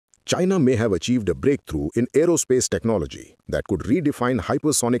China may have achieved a breakthrough in aerospace technology that could redefine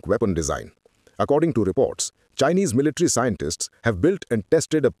hypersonic weapon design. According to reports, Chinese military scientists have built and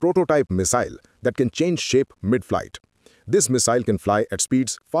tested a prototype missile that can change shape mid-flight. This missile can fly at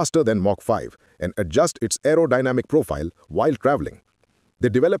speeds faster than Mach 5 and adjust its aerodynamic profile while traveling. The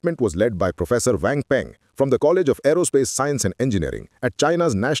development was led by Professor Peng from the College of Aerospace Science and Engineering at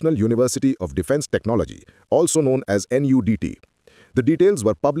China's National University of Defense Technology, also known as NUDT. The details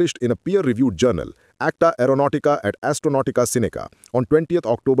were published in a peer-reviewed journal, Acta Aeronautica et Astronautica Sinica, on 20th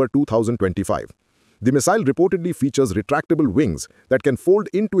October 2025. The missile reportedly features retractable wings that can fold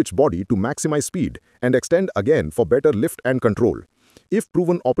into its body to maximize speed and extend again for better lift and control. If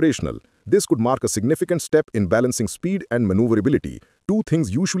proven operational, this could mark a significant step in balancing speed and maneuverability, two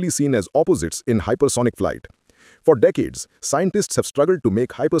things usually seen as opposites in hypersonic flight. For decades, scientists have struggled to make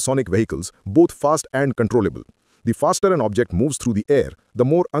hypersonic vehicles both fast and controllable. The faster an object moves through the air, the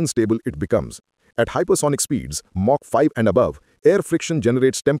more unstable it becomes. At hypersonic speeds, Mach 5 and above, air friction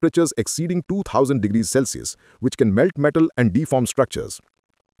generates temperatures exceeding 2000 degrees Celsius, which can melt metal and deform structures.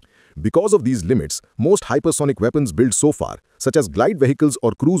 Because of these limits, most hypersonic weapons built so far, such as glide vehicles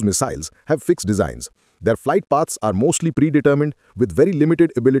or cruise missiles, have fixed designs. Their flight paths are mostly predetermined, with very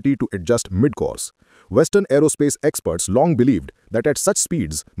limited ability to adjust mid-course. Western aerospace experts long believed that at such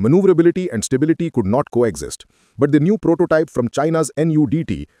speeds, maneuverability and stability could not coexist. But the new prototype from China's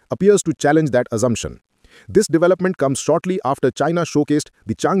NUDT appears to challenge that assumption. This development comes shortly after China showcased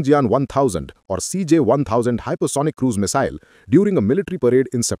the Changjiang 1000 or CJ-1000 hypersonic cruise missile during a military parade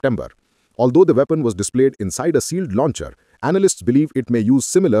in September. Although the weapon was displayed inside a sealed launcher, analysts believe it may use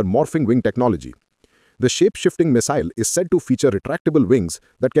similar morphing-wing technology. The shape-shifting missile is said to feature retractable wings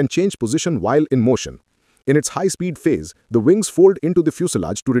that can change position while in motion. In its high-speed phase, the wings fold into the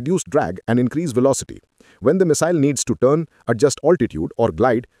fuselage to reduce drag and increase velocity. When the missile needs to turn, adjust altitude, or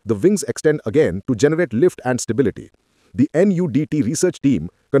glide, the wings extend again to generate lift and stability. The NUDT research team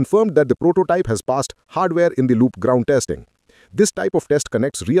confirmed that the prototype has passed hardware-in-the-loop ground testing. This type of test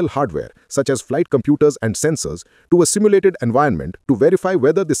connects real hardware, such as flight computers and sensors, to a simulated environment to verify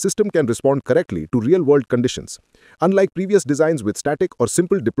whether the system can respond correctly to real-world conditions. Unlike previous designs with static or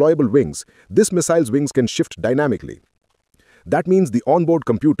simple deployable wings, this missile's wings can shift dynamically. That means the onboard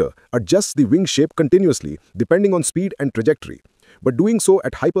computer adjusts the wing shape continuously, depending on speed and trajectory. But doing so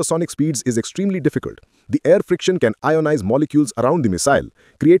at hypersonic speeds is extremely difficult. The air friction can ionize molecules around the missile,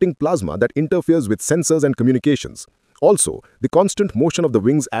 creating plasma that interferes with sensors and communications. Also, the constant motion of the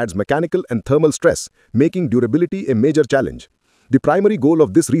wings adds mechanical and thermal stress, making durability a major challenge. The primary goal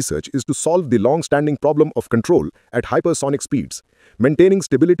of this research is to solve the long-standing problem of control at hypersonic speeds. Maintaining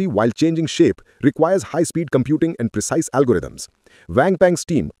stability while changing shape requires high-speed computing and precise algorithms. Peng's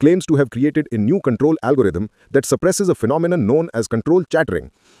team claims to have created a new control algorithm that suppresses a phenomenon known as control chattering.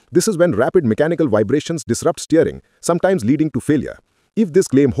 This is when rapid mechanical vibrations disrupt steering, sometimes leading to failure. If this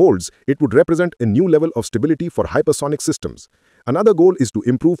claim holds, it would represent a new level of stability for hypersonic systems. Another goal is to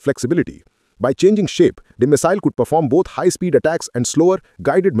improve flexibility. By changing shape, the missile could perform both high-speed attacks and slower,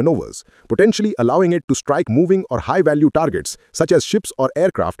 guided maneuvers, potentially allowing it to strike moving or high-value targets, such as ships or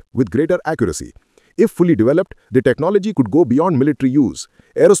aircraft, with greater accuracy. If fully developed, the technology could go beyond military use.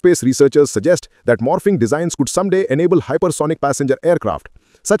 Aerospace researchers suggest that morphing designs could someday enable hypersonic passenger aircraft.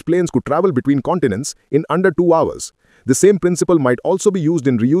 Such planes could travel between continents in under 2 hours. The same principle might also be used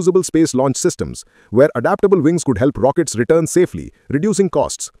in reusable space launch systems, where adaptable wings could help rockets return safely, reducing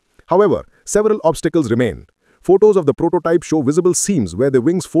costs. However, several obstacles remain. Photos of the prototype show visible seams where the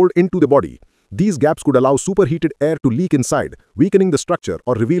wings fold into the body. These gaps could allow superheated air to leak inside, weakening the structure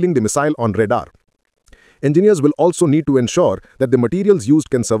or revealing the missile on radar. Engineers will also need to ensure that the materials used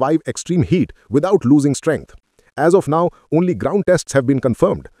can survive extreme heat without losing strength. As of now, only ground tests have been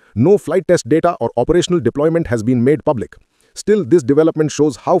confirmed. No flight test data or operational deployment has been made public. Still, this development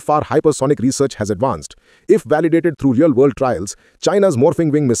shows how far hypersonic research has advanced. If validated through real-world trials, China's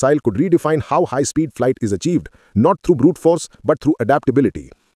morphing-wing missile could redefine how high-speed flight is achieved, not through brute force, but through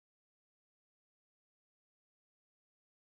adaptability.